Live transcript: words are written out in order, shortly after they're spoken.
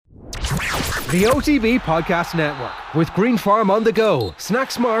The OTB Podcast Network with Green Farm on the go.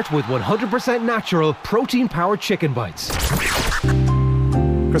 Snack smart with 100% natural protein-powered chicken bites.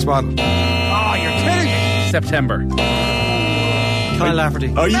 Chris Bond. Oh, you're kidding me. September. Kyle Lafferty.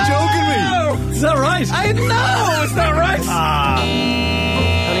 Are you joking me? Is that right? I know, it's not right.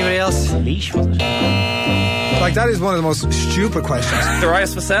 Anybody else? Leash, was it? Like, that is one of the most stupid questions.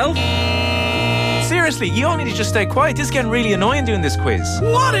 Darius Vassell? Seriously, you all need to just stay quiet. This is getting really annoying doing this quiz.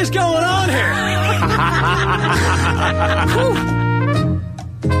 What is going on here?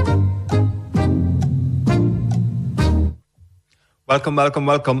 Welcome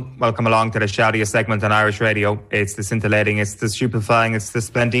along to the shoutiest segment on Irish radio. It's the scintillating, it's the stupefying, it's the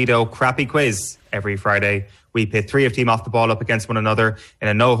splendido crappy quiz. Every Friday, we pit three of team off the ball up against one another in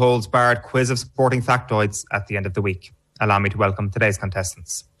a no-holds-barred quiz of sporting factoids at the end of the week. Allow me to welcome today's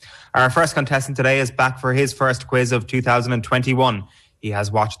contestants. Our first contestant today is back for his first quiz of 2021. He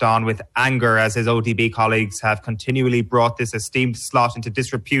has watched on with anger as his OTB colleagues have continually brought this esteemed slot into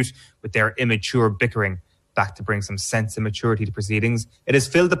disrepute with their immature bickering. Back to bring some sense and maturity to proceedings, it is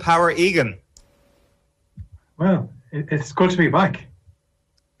Phil the Power Egan. Well, it's good to be back.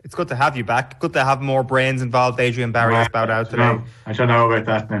 It's good to have you back. Good to have more brains involved. Adrian Barry has bowed out today. I don't know about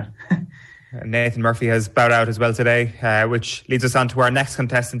that now. Nathan Murphy has bowed out as well today, which leads us on to our next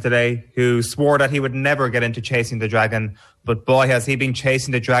contestant today, who swore that he would never get into chasing the dragon. But boy, has he been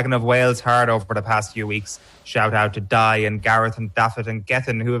chasing the Dragon of Wales hard over the past few weeks. Shout out to Di and Gareth and Daffet and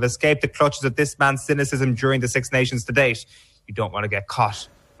Gethin, who have escaped the clutches of this man's cynicism during the Six Nations to date. You don't want to get caught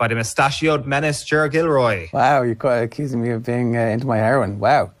by the mustachioed menace, Ger Gilroy. Wow, you're quite accusing me of being into my heroin.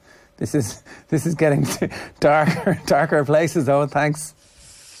 Wow, this is getting to darker places, Owen. Thanks.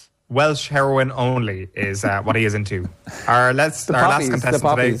 Welsh heroin only is what he is into. Our last contestant the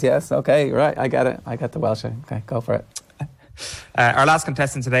poppies, today. Yes, okay, right, I get it. I get the Welsh. Okay, go for it. Our last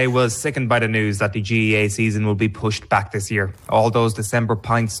contestant today was sickened by the news that the GEA season will be pushed back this year. All those December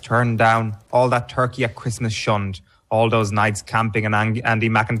pints turned down, all that turkey at Christmas shunned, all those nights camping in Andy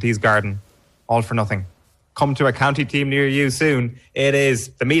McEntee's garden, all for nothing. Come to a county team near you soon. It is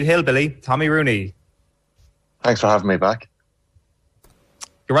the Meath Hillbilly, Tommy Rooney. Thanks for having me back.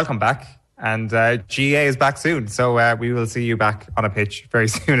 You're welcome back. And GA is back soon, so we will see you back on a pitch very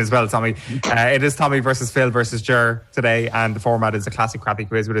soon as well, Tommy. It is Tommy versus Phil versus Ger today, and the format is a classic crappy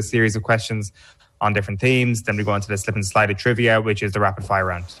quiz with a series of questions on different themes. Then we go into the slip and slide of trivia, which is the rapid fire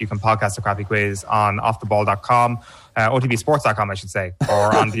round. You can podcast the crappy quiz on offtheball.com, OTBsports.com, I should say,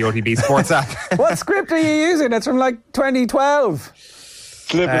 or on the OTB Sports app. What script are you using? It's from like 2012.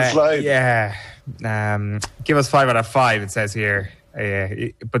 Slip and slide. Yeah. Give us 5 out of 5, it says here.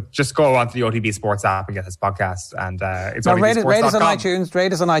 But just go on to the OTB Sports app and get this podcast, and it's rate us on iTunes.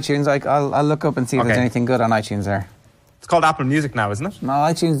 Rate us on iTunes. I'll look up and see if there's anything good on iTunes there. It's called Apple Music now, isn't it? No,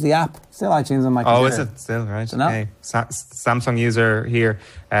 iTunes the app. Still iTunes on my computer. Oh, is it still right? So okay. Samsung user here.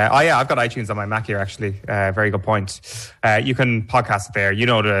 I've got iTunes on my Mac here actually. Very good point. You can podcast it there. You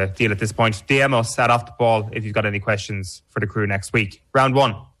know the deal at this point. DM us at Off the Ball if you've got any questions for the crew next week. Round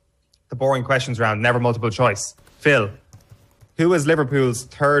 1, the boring questions round. Never multiple choice. Phil. Who is Liverpool's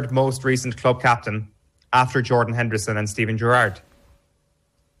third most recent club captain after Jordan Henderson and Steven Gerrard?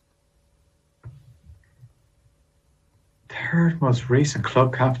 Third most recent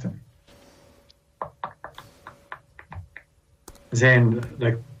club captain? As in,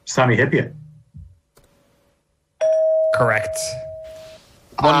 like, Sammy Hyypiä? Correct.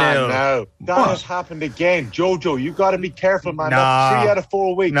 1-0. No, that has happened again. Jojo, you got to be careful, man. That's 3 out of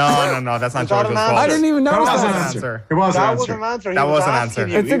 4 weeks. No, that's not Jojo's fault. I didn't even notice that. That was an answer. That was an answer.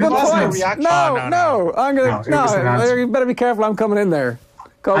 It's a good point. No. I'm going to... You better be careful. I'm coming in there.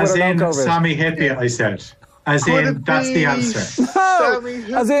 As in Sammy Hyypiä, I said. As in, that's the answer. No,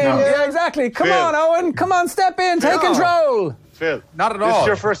 as in, yeah, exactly. Come on, Owen. Come on, step in. Take control. Phil, not at all. This is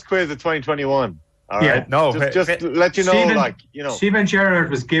your first quiz of 2021. All right. Yeah, no. Just let you know, Steven Gerrard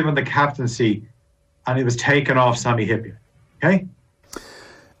was given the captaincy and it was taken off Sammy Hyypiä. Okay?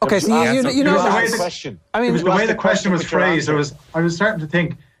 Okay, so you know the question. I mean, the way the question was phrased, I was starting to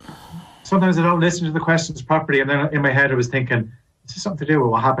think, sometimes I don't listen to the questions properly, and then in my head I was thinking, is this something to do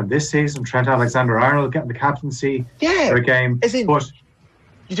with what happened this season? Trent Alexander-Arnold getting the captaincy for a game. But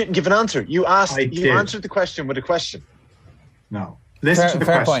you didn't give an answer. You answered the question with a question. No. Listen to the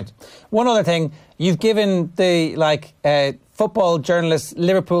question. Fair point. One other thing, you've given the football journalist,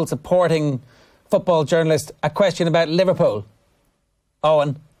 Liverpool supporting football journalist, a question about Liverpool.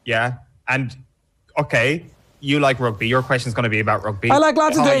 Owen. Yeah, and okay, you like rugby. Your question's going to be about rugby. I like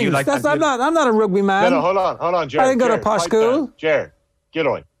lots of things. I'm not a rugby man. No, hold on, Jared. I didn't go to a posh school. Jared,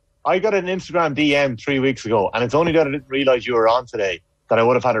 Gilroy, I got an Instagram DM 3 weeks ago, and it's only that I didn't realise you were on today. that I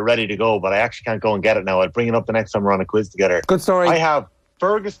would have had it ready to go, but I actually can't go and get it now. I'll bring it up the next time we're on a quiz together. Good story. I have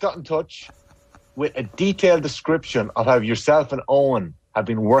Fergus got in touch with a detailed description of how yourself and Owen have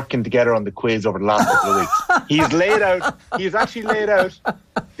been working together on the quiz over the last couple of weeks. He has actually laid out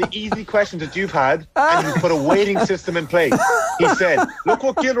the easy questions that you've had, and you put a weighting system in place. He said, look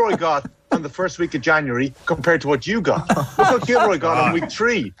what Gilroy got on the first week of January compared to what you got. Look what Gilroy got on week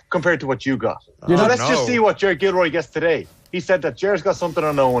 3 compared to what you got. So let's just see what Jared Gilroy gets today. He said that Jared's got something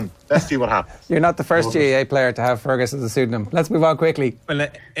on Owen. Let's see what happens. You're not the first GAA player to have Fergus as a pseudonym. Let's move on quickly. Well,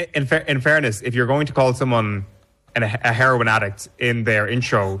 in fairness, if you're going to call someone a heroin addict in their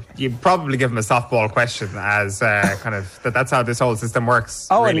intro, you probably give them a softball question as kind of that's how this whole system works.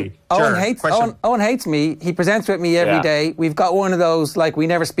 Really. Owen hates me. He presents with me every day. We've got one of those, like, we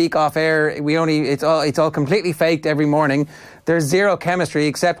never speak off air. It's all completely faked every morning. There's zero chemistry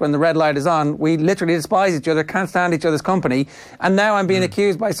except when the red light is on. We literally despise each other, can't stand each other's company. And now I'm being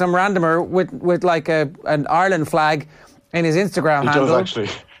accused by some randomer with like an Ireland flag in his Instagram handle. He does actually.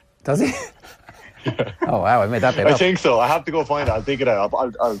 Does he? Oh wow, I made that bit up. I think so. I have to go find it. I'll dig it out.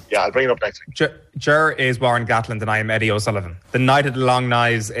 I'll bring it up next week. Jer is Warren Gatland and I am Eddie O'Sullivan. The Night of the Long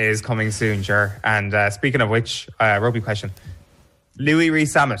Knives is coming soon, Jer. And speaking of which, rugby question. Louis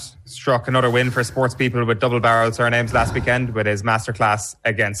Rees-Zammit struck another win for sports people with double-barrel surnames last weekend with his masterclass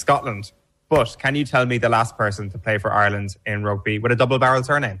against Scotland. But can you tell me the last person to play for Ireland in rugby with a double-barrel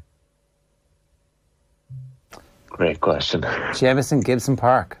surname? Great question. Jemison Gibson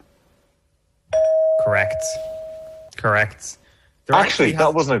Park. Correct. Actually,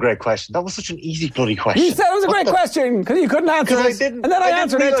 that wasn't a great question. That was such an easy bloody question. You said it was a great question because you couldn't answer it. And then I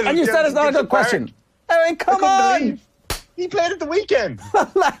answered it and you said it's not a good question. I mean, come on. He played at the weekend.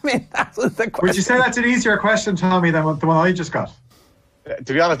 I mean, that was the question. Would you say that's an easier question, Tommy, than the one I just got?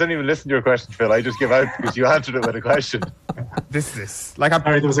 To be honest, I didn't even listen to your question, Phil. I just give out because you answered it with a question.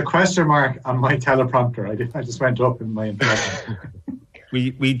 Sorry, there was a question mark on my teleprompter. I just went up in my introduction.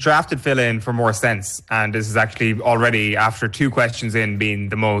 We drafted Phil in for more sense, and this is actually already, after 2 questions in, being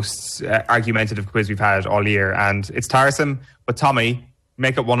the most argumentative quiz we've had all year. And it's tiresome, but Tommy,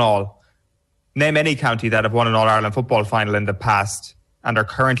 make it 1-1. Name any county that have won an All-Ireland football final in the past and are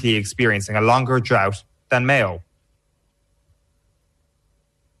currently experiencing a longer drought than Mayo.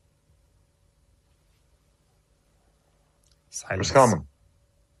 Silence. Roscommon.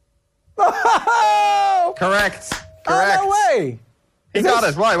 Correct. Oh, no way. He got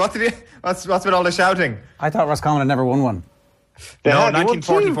it. Why? What's with all the shouting? I thought Roscommon had never won one. No,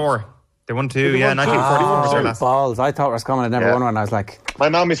 1944. They won 2, yeah. 1944 was their last. Balls. I thought Roscommon had never won one. I was like... My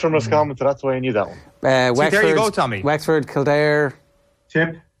mommy's from Roscommon, so that's why I knew that one. Wexford, there you go, Tommy. Wexford, Kildare...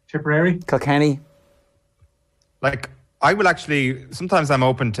 Tipperary? Kilkenny. Like, I will actually... Sometimes I'm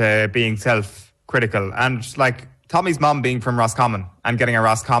open to being self-critical. And, like, Tommy's mum being from Roscommon and getting a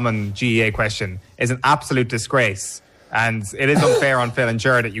Roscommon GEA question is an absolute disgrace. And it is unfair on Phil and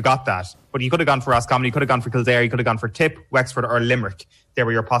Jared that you got that. But you could have gone for Roscommon, you could have gone for Kildare, you could have gone for Tip, Wexford or Limerick. There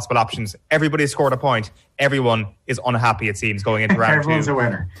were your possible options. Everybody scored a point. Everyone is unhappy, it seems, going into round 2. Everyone's a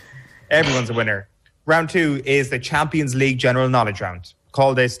winner. Everyone's a winner. Round 2 is the Champions League General Knowledge Round.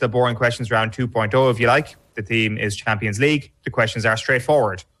 Call this the Boring Questions Round 2.0 if you like. The theme is Champions League. The questions are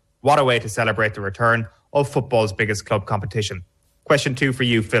straightforward. What a way to celebrate the return of football's biggest club competition. Question 2 for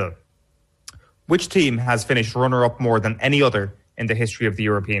you, Phil. Which team has finished runner-up more than any other in the history of the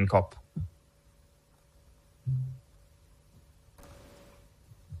European Cup?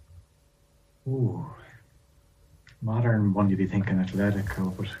 Ooh. Modern one, you'd be thinking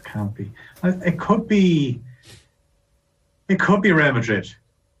Atletico, but it can't be. It could be Real Madrid.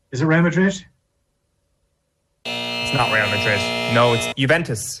 Is it Real Madrid? It's not Real Madrid. No, it's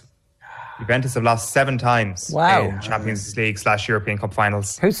Juventus. Juventus have lost 7 times in Champions League / European Cup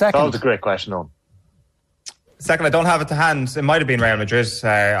finals. Who's second? That was a great question, Owen. Second, I don't have it to hand. It might have been Real Madrid.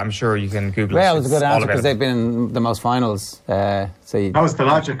 I'm sure you can Google it. Real was a good answer because they've been in the most finals. That was the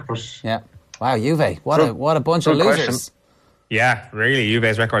logic, but... Yeah. Wow, Juve. What a bunch of losers. Question. Yeah, really.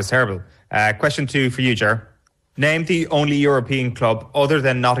 Juve's record is terrible. Question 2 for you, Ger. Name the only European club other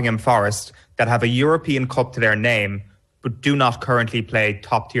than Nottingham Forest that have a European Cup to their name but do not currently play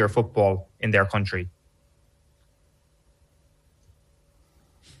top-tier football in their country.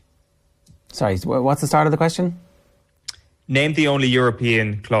 Sorry, what's the start of the question? Name the only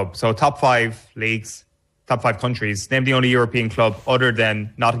European club. So top 5 leagues, top 5 countries. Name the only European club other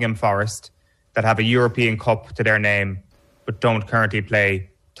than Nottingham Forest that have a European Cup to their name but don't currently play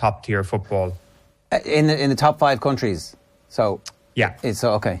top-tier football. In the top 5 countries. So yeah, it's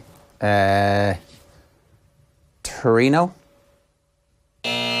okay. Torino.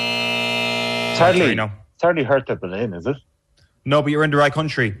 It's hardly Hertha Berlin, is it? No, but you're in the right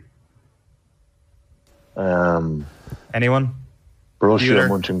country. Anyone? Borussia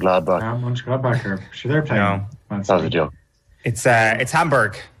Mönchengladbach. Mönchengladbach here. Sure, they're playing. No. That was a joke. It's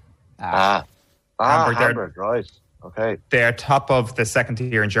Hamburg. Hamburg, right. Okay. They're top of the second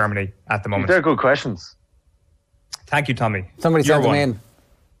tier in Germany at the moment. They're good questions. Thank you, Tommy. Somebody sent them in.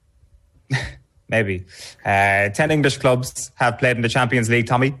 Maybe. 10 English clubs have played in the Champions League,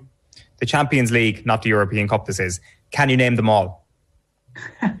 Tommy. The Champions League, not the European Cup, this is. Can you name them all?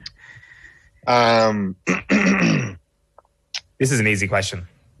 This is an easy question.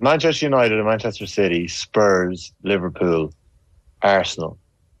 Manchester United and Manchester City, Spurs, Liverpool, Arsenal,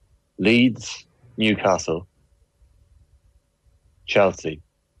 Leeds, Newcastle, Chelsea.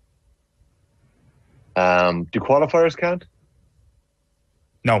 Do qualifiers count?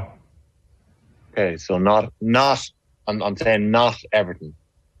 No. Okay, so not. I'm saying not Everton.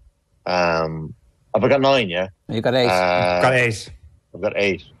 Have I got 9? Yeah. You got 8. Got 8. I've got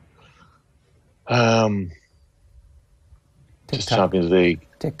 8. Just Champions League.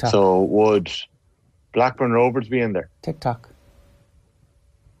 TikTok. So would Blackburn Rovers be in there? TikTok.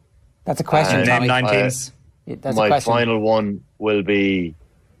 That's a question, Tommy. Name 9 teams. That's my a question. final one will be.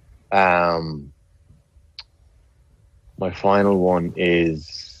 My final one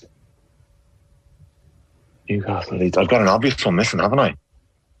is Newcastle Leeds. I've got an obvious one missing, haven't I?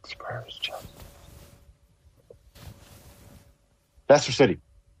 Spurs, Chelsea. Leicester City.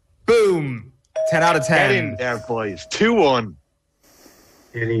 Boom! 10 out of 10. Get in there, boys. 2-1.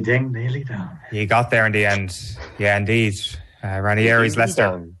 Nearly ding, nearly down. You got there in the end. Yeah, indeed. Ranieri's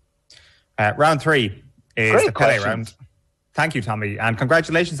Leicester. Round 3 is Great the Pele questions. round. Thank you, Tommy. And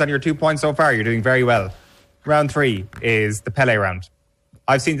congratulations on your 2 points so far. You're doing very well. Round 3 is the Pele round.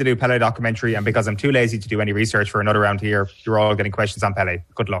 I've seen the new Pele documentary, and because I'm too lazy to do any research for another round here, you're all getting questions on Pele.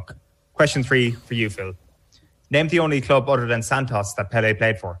 Good luck. Question 3 for you, Phil. Name the only club other than Santos that Pele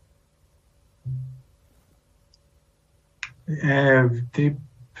played for. They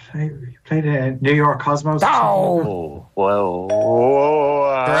played New York Cosmos. Oh! Well.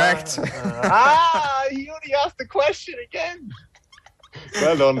 Correct. You only asked the question again.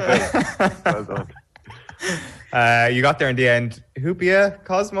 Well done, Phil. Well done. You got there in the end. Hupia,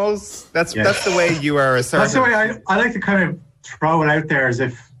 Cosmos. That's the way you are assertive. That's the way I like to kind of throw it out there as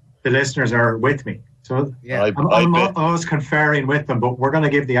if the listeners are with me. So Yeah. I'm always conferring with them, but we're going to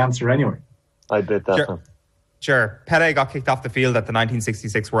give the answer anyway. I bet that one. Sure. Pele got kicked off the field at the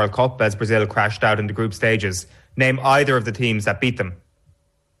 1966 World Cup as Brazil crashed out in the group stages. Name either of the teams that beat them.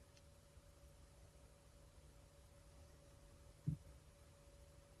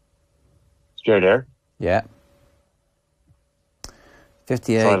 Straight there. Yeah.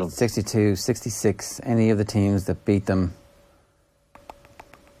 58, Silent. 62, 66. Any of the teams that beat them.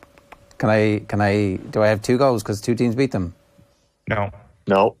 Do I have 2 goals because 2 teams beat them? No.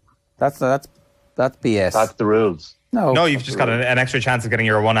 That's BS. That's the rules. No, you've just got an extra chance of getting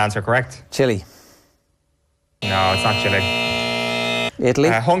your one answer correct. Chile. No, it's not Chile. Italy.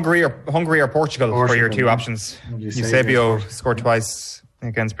 Hungary or Portugal were your 2 options. Eusebio scored twice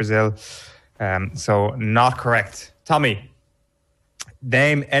against Brazil. So not correct. Tommy,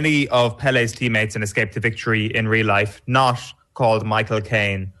 name any of Pele's teammates and escape to victory in real life, not called Michael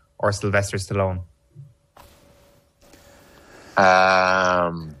Caine or Sylvester Stallone.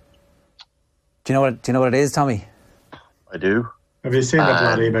 Do you know what it is, Tommy? I do. Have you seen that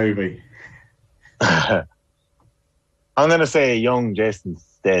bloody movie? I'm going to say young Jason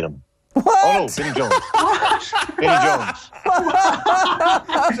Statham. What? Oh, no, Vinnie Jones. Vinnie Jones.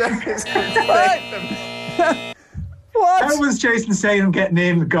 What? How was Jason Statham getting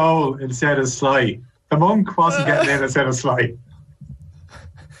in the goal instead of Sly? The monk wasn't getting in instead of Sly.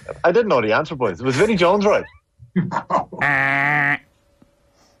 I didn't know the answer, boys. It was Vinnie Jones, right?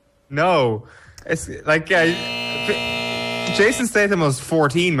 No. It's like Jason Statham was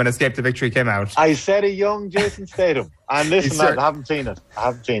 14 when Escape to Victory came out. I said a young Jason Statham. And listen, lads, I haven't seen it.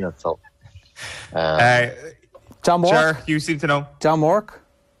 So. John Wark? Sure, you seem to know. John Wark?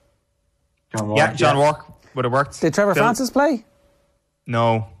 Yeah, John Wark would have worked. Did Trevor Francis play?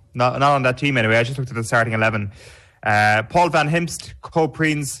 No, not on that team anyway. I just looked at the starting 11. Paul Van Himst, Cole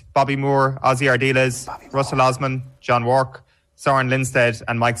Preens, Bobby Moore, Ozzy Ardiles, Russell Osman, John Wark, Soren Lindstedt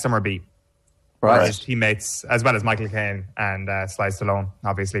and Mike Summerby. Right. His teammates, as well as Michael Caine and Sly Stallone,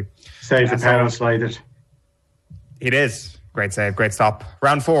 obviously. Save the pedal, slide it. It is. Great save, great stop.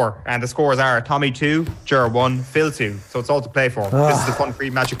 Round 4, and the scores are Tommy 2, Ger 1, Phil 2. So it's all to play for. This is the fun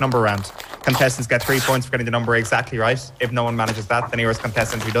free magic number round. Contestants get 3 points for getting the number exactly right. If no one manages that, the nearest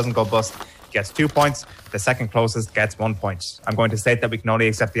contestant who doesn't go bust gets 2 points. The second closest gets 1 point. I'm going to state that we can only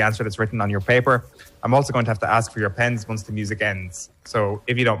accept the answer that's written on your paper. I'm also going to have to ask for your pens once the music ends. So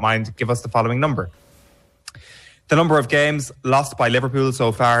if you don't mind, give us the following number. The number of games lost by Liverpool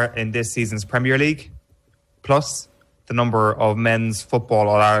so far in this season's Premier League, plus the number of men's football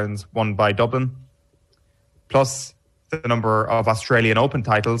All-Irelands won by Dublin, plus the number of Australian Open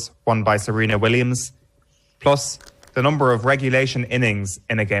titles won by Serena Williams, plus the number of regulation innings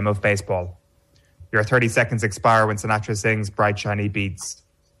in a game of baseball. Your 30 seconds expire when Sinatra sings Bright Shiny Beads.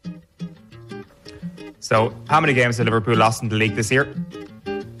 So, how many games have Liverpool lost in the league this year?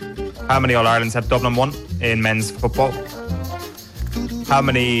 How many All-Irelands have Dublin won in men's football? How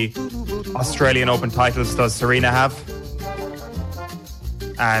many Australian Open titles does Serena have?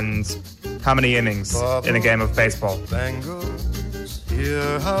 And how many innings in a game of baseball? Bangles,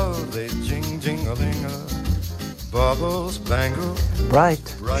 hear how they jing-jing-a-ling-a. Bubbles, bangle,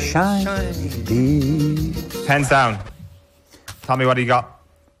 bright, shiny beads. Pens down. Tommy, what do you got?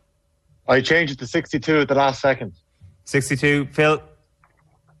 I changed it to 62 at the last second. 62. Phil?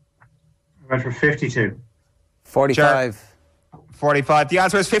 I went for 52. 45. Ger? 45. The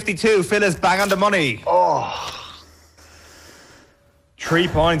answer is 52. Phil is bang on the money. Oh. 3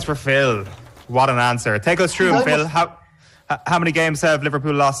 points for Phil. What an answer. Take us through, Phil. How many games have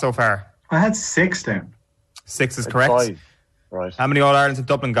Liverpool lost so far? I had 6 down. 6 is correct. 5. Right. How many All-Irelands have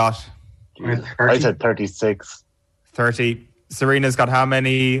Dublin got? I said 36. 30. Serena's got how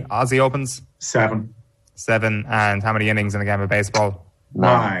many Aussie Opens? 7. 7. And how many innings in a game of baseball?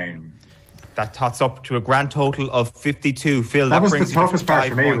 9. That tots up to a grand total of 52. Phil, that was the brings toughest part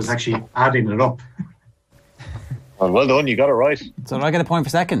for me, points. was actually adding it up. Well done, you got it right. So do I get a point for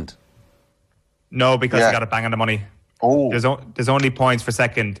second? No, because you got it bang on the money. Oh. There's only points for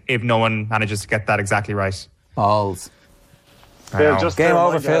second if no one manages to get that exactly right. Balls. Phil, just game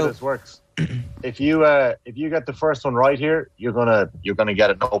over, how Phil. this works. If you get the first one right here, you're gonna get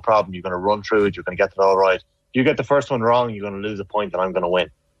it, no problem. You're gonna run through it. You're gonna get it all right. If you get the first one wrong, you're gonna lose a point, and I'm gonna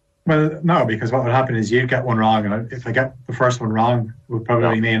win. Well, no, because what would happen is you'd get one wrong, and if I get the first one wrong, it would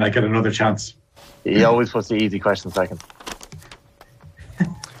probably mean I get another chance. He always puts the easy question second.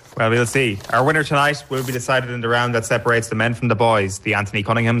 Well, we'll see. Our winner tonight will be decided in the round that separates the men from the boys, the Anthony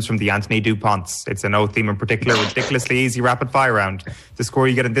Cunninghams from the Anthony DuPonts. It's a no theme in particular, ridiculously easy rapid fire round. The score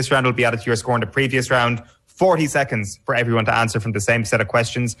you get in this round will be added to your score in the previous round. 40 seconds for everyone to answer from the same set of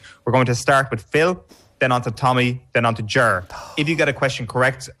questions. We're going to start with Phil, then on to Tommy, then on to Ger. If you get a question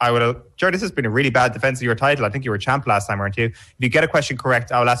correct, Ger, this has been a really bad defense of your title. I think you were champ last time, weren't you? If you get a question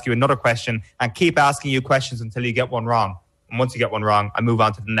correct, I will ask you another question and keep asking you questions until you get one wrong. And once you get one wrong, I move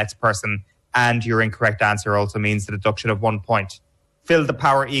on to the next person. And your incorrect answer also means the deduction of 1 point. Phil the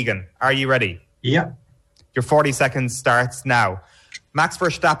Power Egan, are you ready? Yeah. Your 40 seconds starts now. Max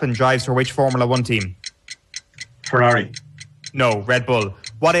Verstappen drives for which Formula 1 team? Ferrari. No, Red Bull.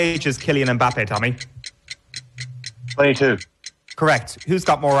 What age is Kylian Mbappe, Tommy? 22. Correct. Who's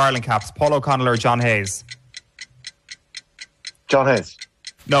got more Ireland caps, Paul O'Connell or John Hayes? John Hayes.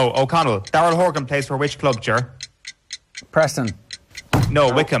 No, O'Connell. Darrell Horgan plays for which club, Ger? Preston.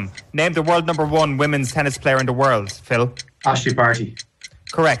 No, Wickham. Name the world number 1 women's tennis player in the world, Phil. Ashley Barty.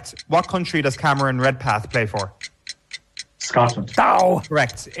 Correct. What country does Cameron Redpath play for? Scotland. Oh.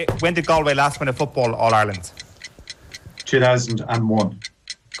 Correct. When did Galway last win a football All-Ireland? 2001.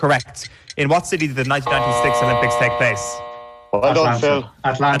 Correct. In what city did the 1996 Olympics take place? Well done, Phil.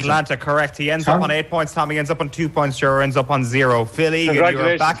 Atlanta. Correct. He ends up on 8 points. Tommy ends up on 2 points. Ger ends up on 0. Phil Egan, you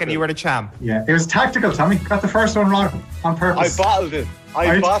were back and you were the champ. Yeah, it was tactical, Tommy. Got the first one wrong on purpose. I bottled it.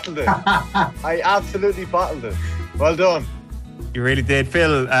 I absolutely bottled it. Well done. You really did.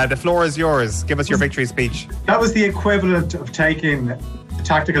 Phil, the floor is yours. Give us your victory speech. That was the equivalent of taking a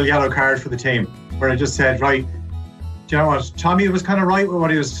tactical yellow card for the team, where I just said, right, do you know what? Tommy was kind of right with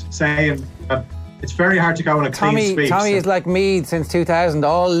what he was saying. It's very hard to go in a clean speech. Tommy is like Mead since 2000,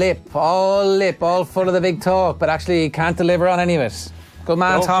 all lip, all full of the big talk, but actually can't deliver on any of it. Good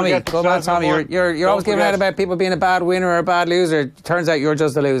man, Tommy. Good man, Tommy. You're always giving out about people being a bad winner or a bad loser. Turns out you're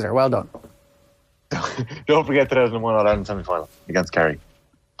just a loser. Well done. Don't forget 2001 All-Ireland semi-final against Kerry.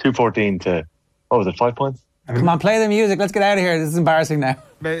 2-14 to, what was it, 5 points? Come on, play the music. Let's get out of here. This is embarrassing now.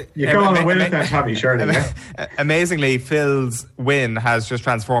 You go on and win it then, Tommy, surely. Amazingly, Phil's win has just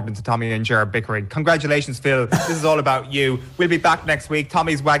transformed into Tommy and Ger bickering. Congratulations, Phil. This is all about you. We'll be back next week.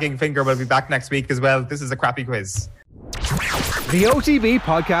 Tommy's wagging finger will be back next week as well. This is a crappy quiz. The OTB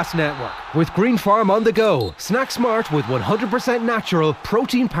Podcast Network with Green Farm on the go. Snack smart with 100% natural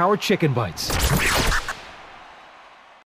protein-powered chicken bites.